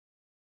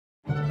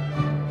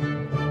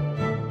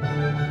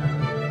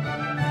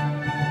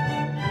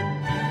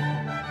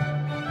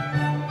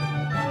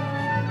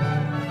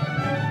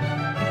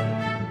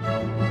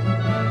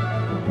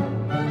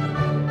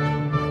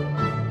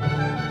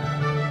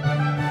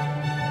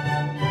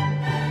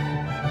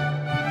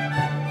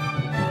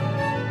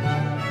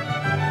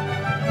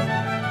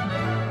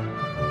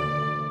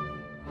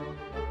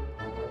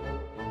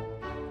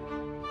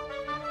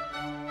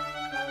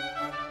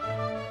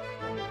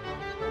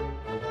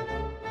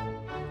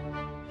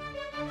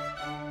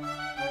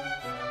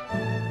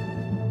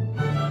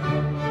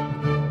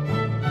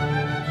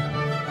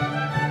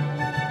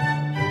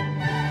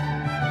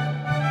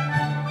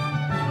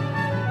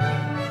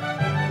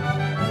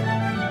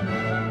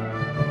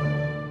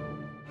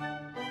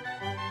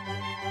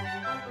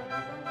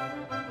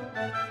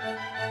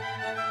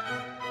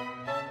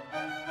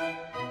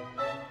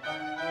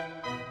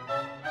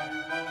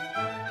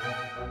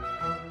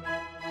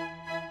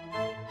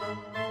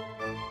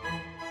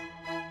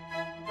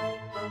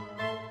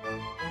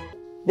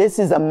This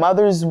is A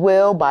Mother's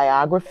Will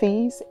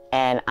Biographies,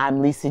 and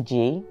I'm Lisa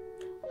G.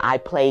 I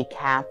play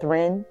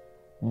Catherine,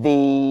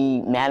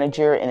 the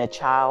manager in a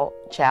chow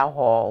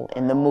hall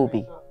in the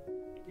movie.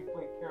 You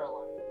played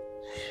Caroline.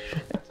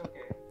 That's okay.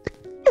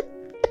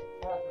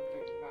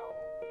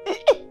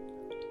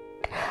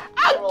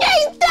 I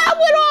can't stop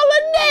with all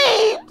the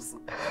names.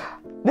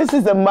 This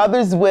is A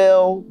Mother's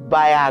Will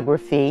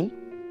Biography.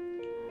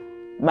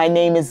 My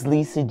name is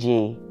Lisa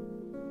G.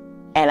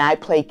 And I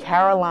play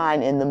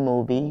Caroline in the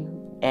movie,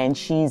 and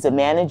she's a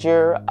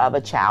manager of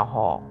a chow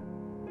hall.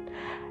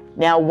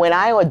 Now, when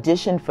I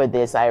auditioned for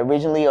this, I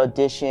originally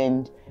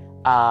auditioned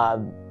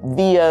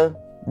via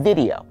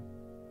video.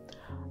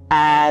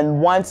 And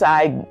once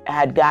I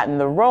had gotten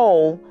the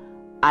role,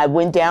 I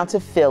went down to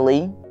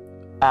Philly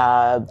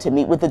to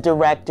meet with the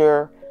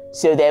director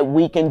so that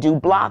we can do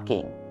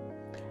blocking.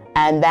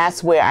 And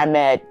that's where I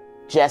met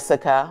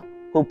Jessica,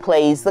 who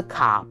plays the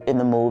cop in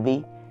the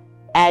movie,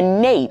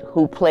 and Nate,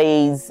 who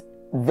plays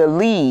the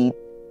lead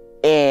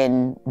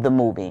in the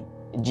movie.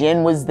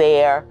 Jen was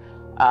there,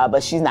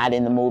 but she's not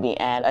in the movie,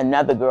 and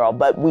another girl.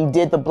 But we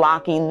did the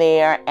blocking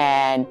there,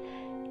 and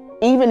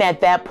even at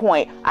that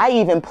point, I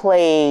even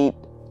played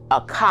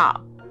a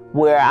cop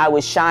where I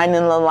was shining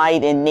the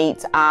light in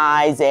Nate's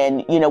eyes,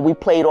 and we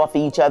played off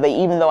of each other,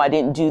 even though I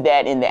didn't do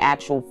that in the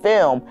actual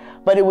film.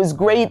 But it was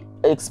great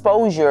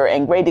exposure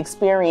and great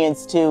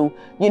experience to,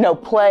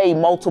 play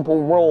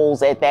multiple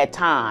roles at that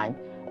time.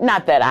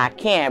 Not that I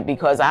can't,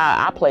 because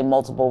I play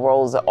multiple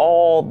roles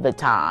all the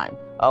time,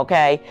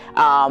 okay?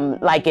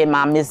 Like in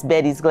my Miss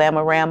Betty's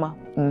Glam-O-Rama,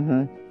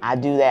 I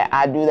do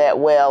that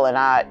well, and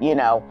I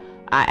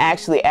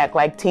actually act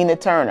like Tina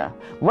Turner.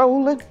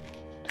 Rolling,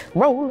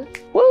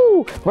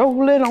 woo,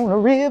 rolling on the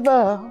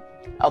river.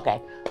 Okay,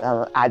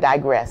 I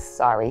digress,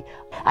 sorry.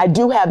 I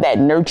do have that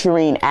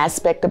nurturing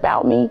aspect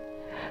about me.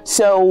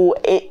 So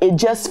it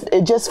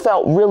just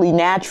felt really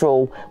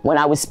natural when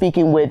I was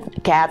speaking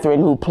with Catherine,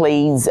 who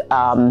plays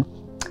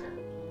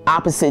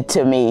opposite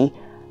to me,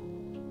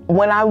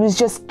 when I was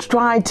just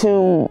trying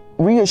to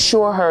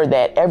reassure her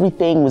that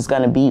everything was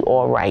going to be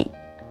all right.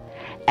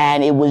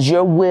 And it was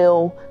your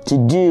will to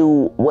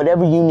do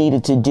whatever you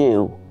needed to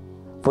do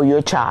for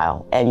your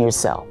child and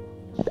yourself.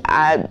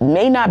 I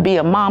may not be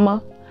a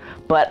mama,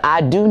 but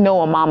I do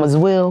know a mama's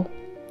will,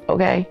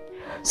 okay?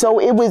 So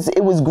it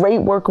was great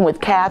working with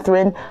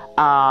Catherine.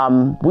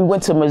 We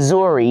went to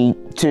Missouri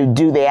to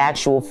do the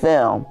actual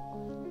film.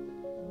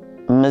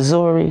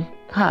 Missouri,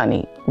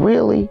 honey,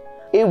 really?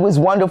 It was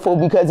wonderful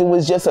because it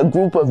was just a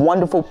group of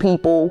wonderful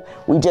people.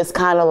 We just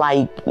kind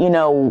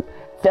of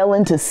fell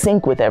into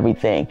sync with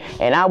everything.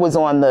 And I was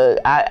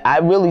I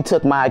really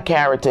took my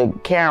character,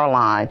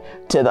 Caroline,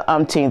 to the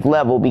umpteenth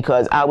level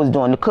because I was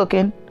doing the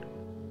cooking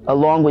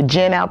along with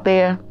Jen out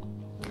there.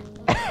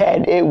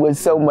 And it was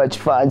so much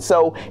fun.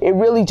 So it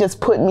really just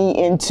put me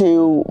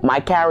into my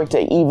character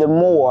even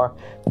more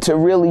to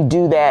really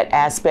do that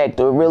aspect,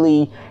 or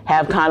really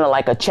have kind of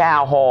like a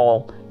chow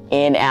hall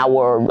in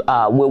our,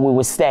 where we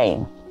were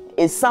staying.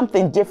 It's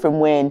something different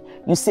when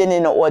you sit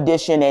in an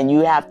audition and you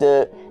have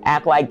to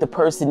act like the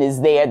person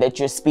is there that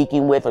you're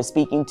speaking with or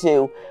speaking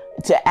to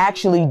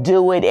actually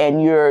do it,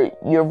 and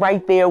you're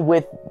right there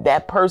with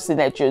that person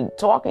that you're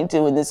talking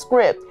to in the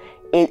script.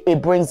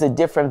 It brings a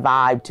different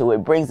vibe to it,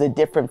 brings a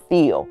different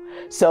feel.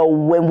 So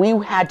when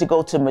we had to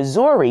go to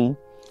Missouri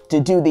to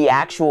do the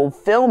actual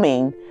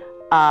filming,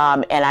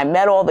 and I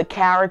met all the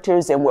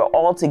characters, and we're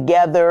all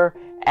together,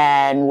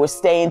 and we're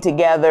staying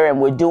together,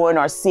 and we're doing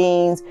our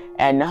scenes,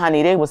 and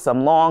honey, they were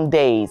some long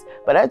days.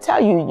 But I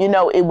tell you,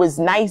 it was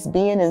nice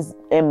being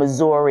in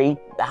Missouri.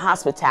 The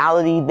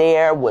hospitality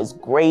there was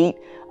great,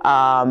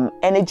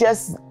 and it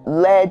just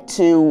led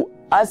to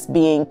us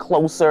being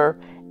closer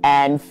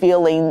and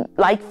feeling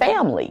like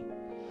family.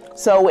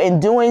 So in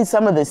doing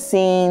some of the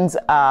scenes,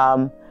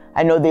 I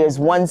know there's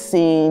one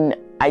scene,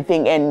 I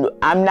think, and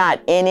I'm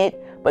not in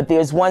it, but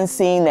there's one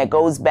scene that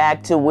goes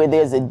back to where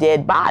there's a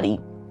dead body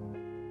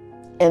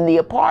in the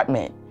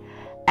apartment.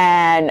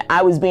 And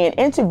I was being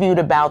interviewed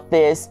about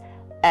this,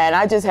 and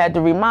I just had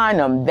to remind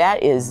them,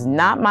 that is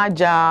not my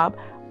job.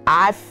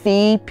 I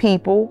feed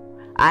people,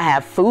 I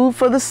have food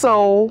for the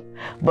soul,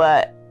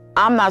 but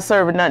I'm not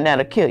serving nothing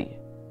that'll kill you,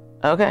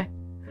 okay?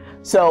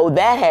 So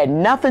that had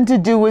nothing to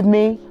do with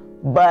me,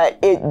 but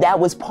that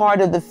was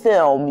part of the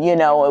film,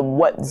 of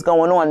what's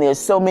going on. There's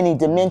so many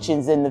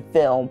dimensions in the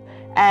film,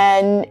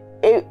 and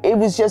it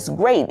was just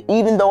great.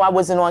 Even though I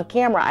wasn't on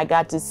camera, I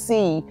got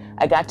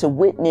to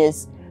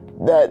witness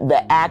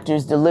the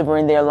actors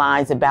delivering their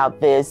lines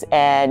about this,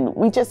 and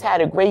we just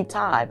had a great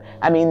time.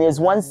 I mean, there's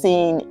one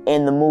scene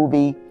in the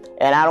movie,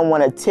 and I don't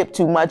want to tip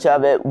too much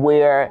of it,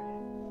 where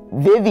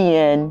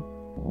Vivian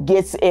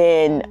gets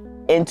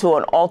into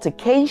an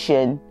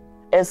altercation.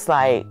 It's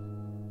like,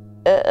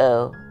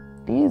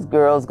 these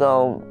girls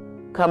gonna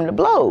come to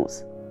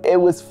blows. It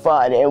was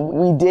fun, and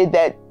we did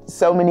that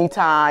so many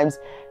times,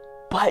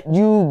 but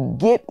you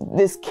get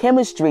this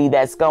chemistry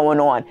that's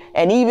going on.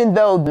 And even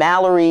though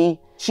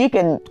Mallory, she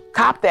can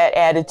cop that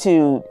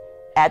attitude,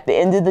 at the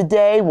end of the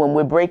day, when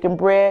we're breaking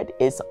bread,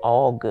 it's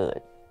all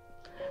good.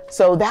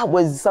 So that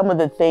was some of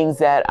the things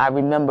that I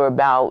remember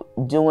about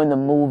doing the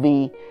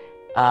movie,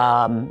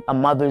 A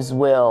Mother's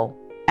Will.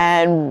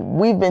 And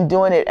we've been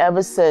doing it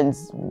ever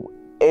since.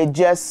 It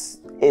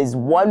just is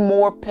one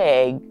more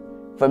peg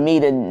for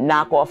me to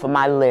knock off of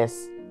my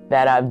list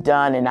that I've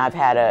done, and I've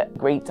had a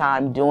great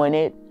time doing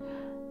it.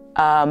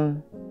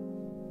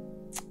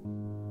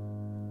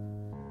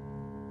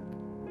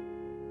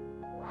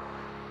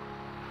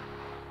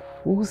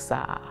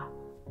 Woosah.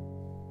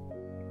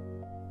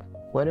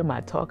 What am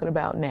I talking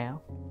about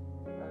now?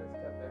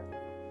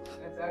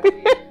 It's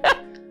actually